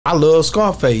I love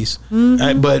Scarface,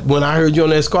 but when I heard you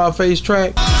on that Scarface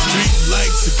track, street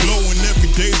lights are glowing, every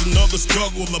day's another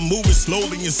struggle. I'm moving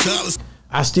slowly in silence.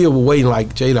 I still was waiting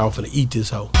like J-Dawg finna eat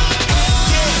this hoe. Yeah,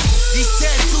 these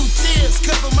tattoo tears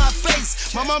cover my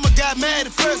face. My mama got mad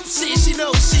at first, but shit, she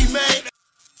knows she made.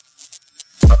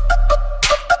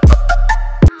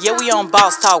 Yeah, we on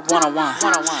Boss Talk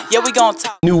 101. Yeah, we gonna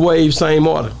talk. New wave, same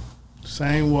order.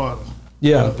 Same water.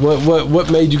 Yeah.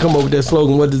 What made you come up with that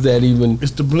slogan? What does that even?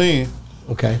 It's the blend.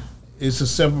 Okay. It's a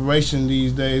separation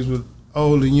these days with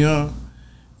old and young,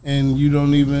 and you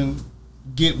don't even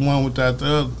get one without the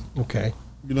other. Okay.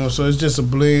 You know, so it's just a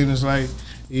blend. It's like,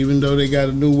 even though they got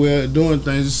a new way of doing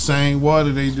things, it's the same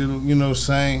water they do, you know,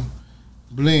 same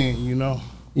blend, you know.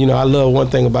 You know, I love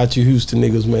one thing about you Houston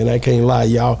niggas, man. I can't lie,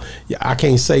 y'all. I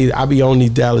can't say, I be on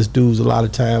these Dallas dudes a lot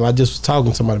of time. I just was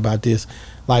talking to somebody about this.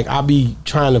 Like, I be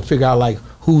trying to figure out, like,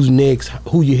 who's next,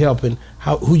 who you helping,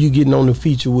 who you getting on the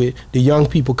feature with, the young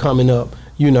people coming up.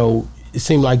 You know, it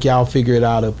seemed like y'all figure it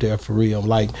out up there for real.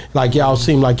 Like y'all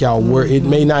seem like y'all were. It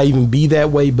may not even be that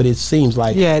way, but it seems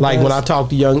like, like when I talk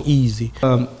to Young Easy.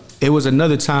 It was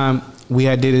another time we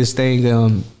had did this thing,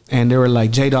 and they were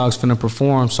like, J-Dawg's finna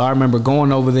perform. So I remember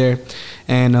going over there,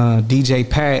 and DJ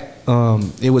Pat,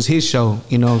 it was his show,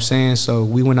 you know what I'm saying? So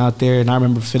we went out there, and I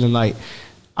remember feeling like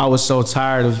I was so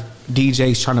tired of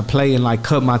DJs trying to play and like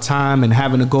cut my time and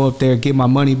having to go up there, get my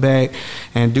money back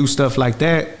and do stuff like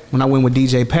that. When I went with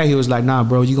DJ Pat, he was like, nah,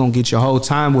 bro, you gonna get your whole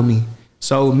time with me.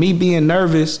 So me being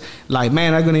nervous, like,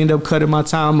 man, I'm gonna end up cutting my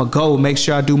time. I'm gonna go make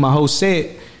sure I do my whole set.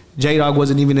 J-Dawg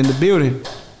wasn't even in the building.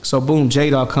 So boom,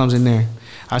 J-Dawg comes in there.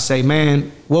 I say,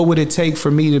 man, what would it take for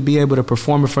me to be able to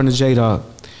perform in front of J-Dawg?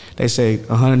 They say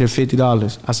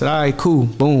 $150. I said, all right, cool.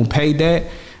 Boom, paid that.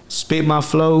 Spit my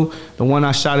flow, the one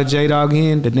I shot at J-Dawg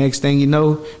in. The next thing you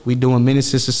know, we doing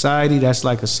Menace to Society. That's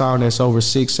like a song that's over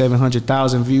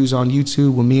 600,000-700,000 views on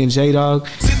YouTube with me and J-Dawg.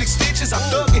 Extensions, I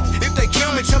thug it. If they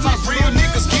kill me, tell my real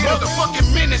niggas, get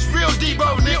motherfucking Menace, real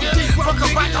Debo nigga. Fuck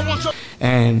right, I want your.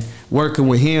 And working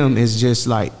with him is just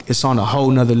like, it's on a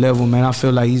whole nother level, man. I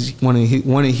feel like he's one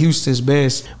of Houston's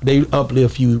best. They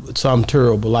uplift you something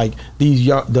terrible. Like these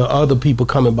the other people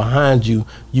coming behind you,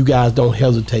 you guys don't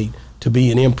hesitate to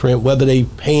be an imprint, whether they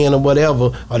paying or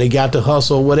whatever, or they got to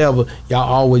hustle or whatever. Y'all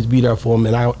always be there for them,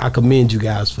 and I commend you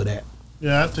guys for that.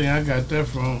 Yeah, I think I got that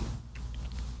from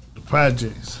the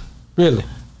projects. Really?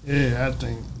 Yeah, I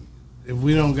think if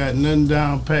we don't got nothing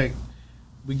down packed,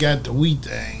 we got the we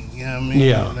thing, you know what I mean?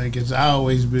 Yeah. Like, it's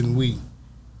always been we.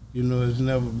 You know, it's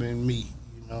never been me,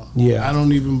 you know? Yeah. I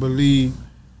don't even believe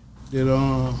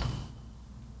that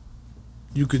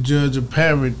you could judge a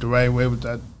parent the right way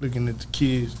without looking at the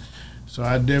kids. So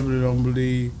I definitely don't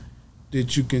believe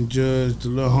that you can judge the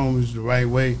little homies the right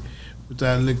way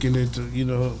without looking at the, you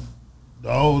know, the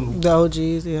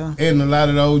OGs, yeah. And a lot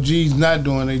of the OGs not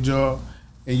doing their job.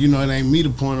 And, you know, it ain't me to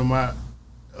point them out,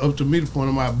 up to me to point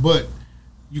them out, but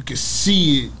you can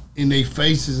see it in their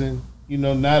faces. And, you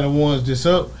know, now the ones that's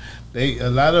up, a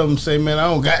lot of them say, man, I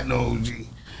don't got no OG.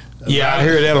 Yeah, I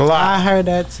heard that a lot. I heard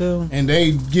that too. And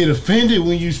they get offended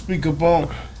when you speak up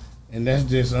on. And that's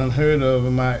just unheard of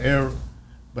in my era,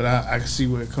 but I can see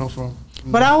where it comes from.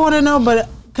 But I want to know,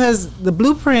 because the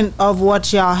blueprint of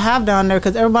what y'all have down there,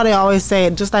 because everybody always say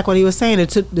it, just like what he was saying,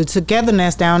 the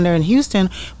togetherness down there in Houston,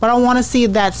 but I want to see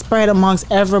that spread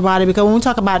amongst everybody, because when we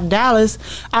talk about Dallas,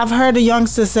 I've heard the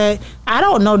youngsters say, I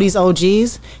don't know these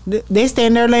OGs. They stay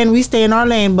in their lane, we stay in our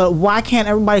lane, but why can't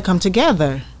everybody come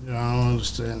together? Yeah, I don't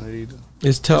understand it either.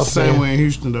 It's tough. It's the same way in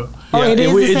Houston, though. Oh, yeah, it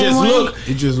is the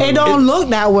same way? It don't look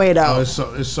that way, though.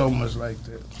 Oh, it's so much like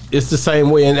that. It's the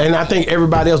same way, and I think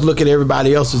everybody else look at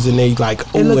everybody else's and they like,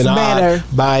 oh, and I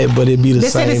buy it, but it be the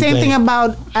same thing. They say the same thing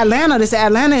about Atlanta. They say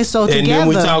Atlanta is so together. And then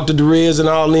we talk to the Riz and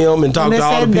all them, and talk to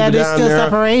all the people down there. That is still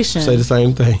separation. Say the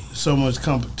same thing. So much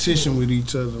competition with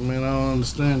each other, man. I don't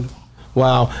understand it.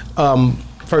 Wow.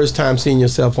 First time seeing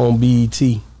yourself on BET.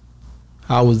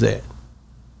 How was that?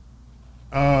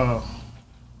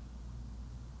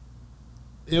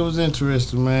 It was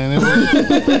interesting, man.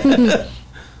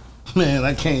 Man,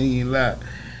 I can't even lie.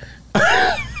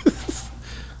 I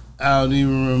don't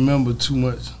even remember too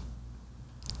much.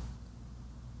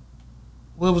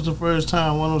 What was the first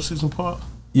time? 106 and Park?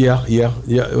 Yeah.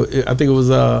 I think it was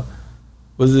No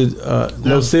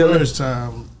Ceiling? The first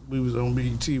time we was on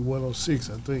BET 106,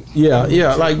 I think.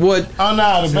 Yeah. Like what? Oh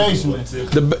no, the basement.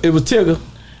 It was Tigger.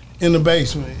 In the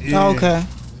basement. Yeah. Okay.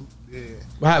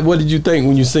 Yeah. What did you think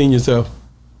when you seen yourself?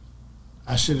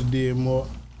 I should have did more.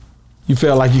 You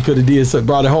felt like you could have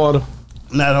brought it harder?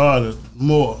 Not harder,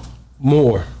 more.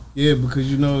 More. Yeah, because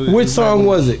you know. Which song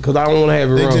was it? Because I don't want to have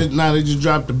it wrong. They just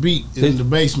dropped the beat in the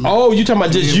basement. Oh, you talking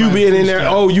about just you being in there?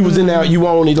 Oh, you was in there. You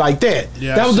on it like that?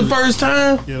 Yeah, that was the first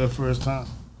time. Yeah, the first time.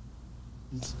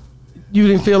 You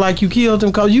didn't feel like you killed him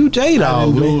because you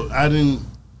J-Dawg, man. I didn't.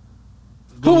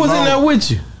 Who was in there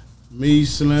with you? Me,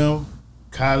 Slim,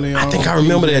 Kylie. I think I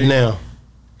remember that now.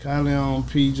 Kylie on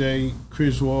PJ,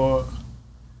 Chris Ward.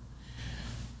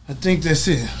 I think that's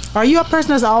it. Are you a person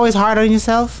that's always hard on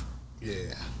yourself?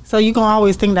 Yeah. So you gonna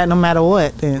always think that no matter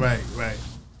what, then? Right.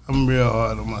 I'm real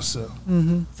hard on myself.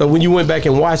 Mm-hmm. So when you went back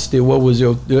and watched it, what was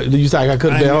your? You think I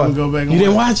could have been hard? Go back and you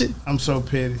didn't watch it? I'm so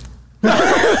petty.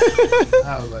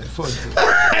 I was like, fuck this.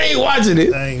 I ain't watching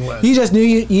it. I ain't watching. You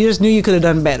just knew you could have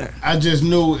done better. I just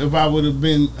knew if I would have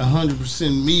been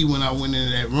 100% me when I went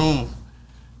into that room,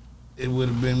 it would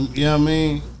have been, you know what I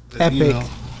mean? Epic. You know.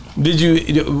 Did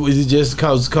you? Was it just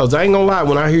cause I ain't gonna lie?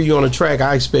 When I hear you on the track,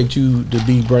 I expect you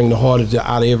to bring the hardest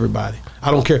out of everybody. I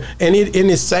don't care, and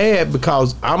it's sad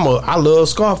because I love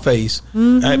Scarface,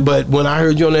 but when I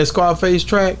heard you on that Scarface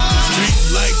track,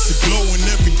 Street lights are glowing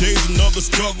every day's another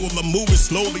struggle. I'm moving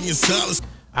slowly in silence.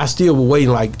 I still was waiting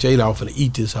like J-Dawg for to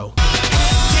eat this hoe.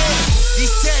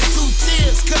 These tattoo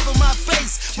tears cover my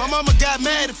face. My mama got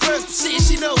mad at first, but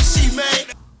she know she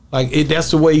made. Like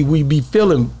that's the way we be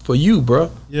feeling for you,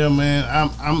 bro. Yeah, man.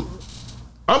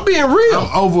 I'm being real.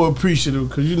 I'm over appreciative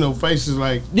because you know faces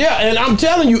like. Yeah, and I'm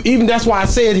telling you, even that's why I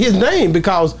said his name,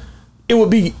 because it would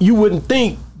be, you wouldn't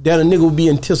think that a nigga would be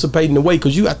anticipating the way,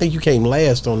 because I think you came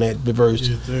last on that verse.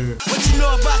 Yeah, third. What you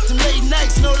know about the late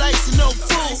nights? No lights and no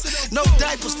food, no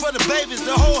diapers for the babies.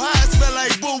 The whole house smell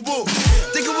like boom boom.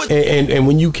 Think of what. And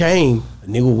when you came, a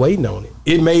nigga waiting on it.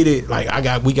 It made it like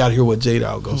we got to hear what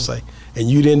J-Dawg gonna say, and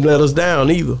you didn't let us down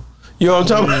either. You know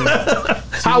what I'm talking about?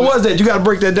 How was that? You got to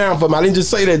break that down for me. I didn't just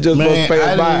say that just man, for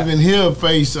us by. I didn't even hear a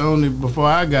face on it before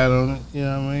I got on it. You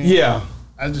know what I mean? Yeah.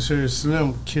 I just heard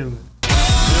Slim kill it. Born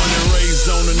and raised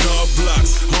on the North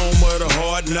Blocks, home of the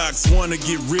hard knocks. Wanna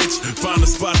get rich, find a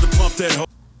spot to pump that hoe.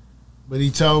 But he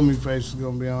told me face was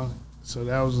gonna be on it, so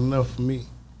that was enough for me.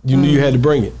 You knew you had to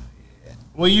bring it.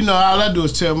 Well, you know, all I do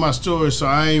is tell my story, so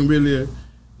I ain't really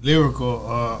lyrical.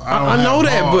 I know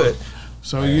that, but.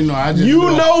 So, you know, I just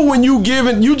know when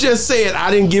you just said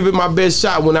I didn't give it my best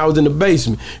shot when I was in the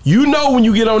basement. You know when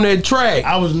you get on that track.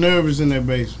 I was nervous in that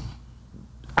basement.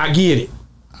 I get it.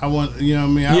 You know what I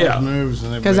mean? I was nervous in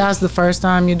that basement. Because that's the first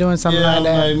time you're doing something like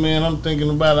that. Like, man, I'm thinking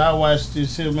about it. I watched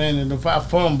this shit, man, and if I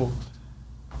fumble,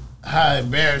 how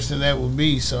embarrassing that would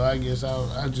be. So I guess I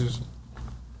wasn't,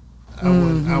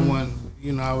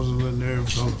 you know, I was a little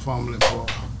nervous on the fumbling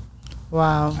part.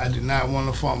 Wow. I did not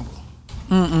want to fumble.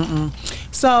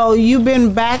 So you've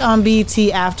been back on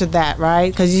BT after that,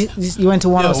 right? Because you went to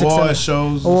 106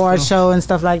 award show and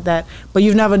stuff like that. But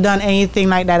you've never done anything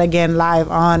like that again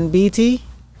live on BT?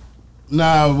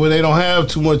 Nah, well, they don't have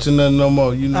too much of nothing no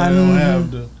more. You know, they don't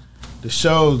have the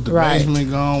shows, the basement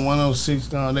gone, 106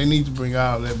 gone. They need to bring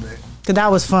all that back. Because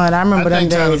that was fun. I remember them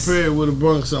days. I think Tyler Perry would have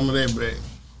brought some of that back.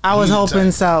 I was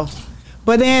hoping so.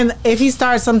 But then if he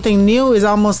starts something new, it's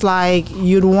almost like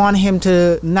you'd want him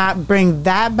to not bring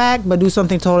that back, but do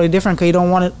something totally different, because you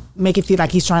don't want to make it feel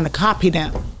like he's trying to copy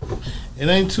them. It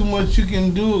ain't too much you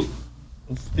can do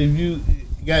if you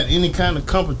got any kind of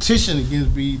competition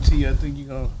against BET. I think it's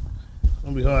gonna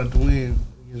be hard to win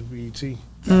against BET.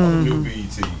 New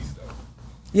BETs though.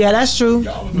 Yeah, that's true.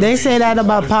 They say that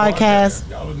about podcasts.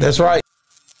 That's right.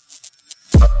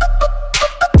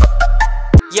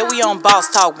 Yeah, we on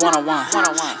Boss Talk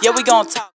 101. Yeah, we gonna talk.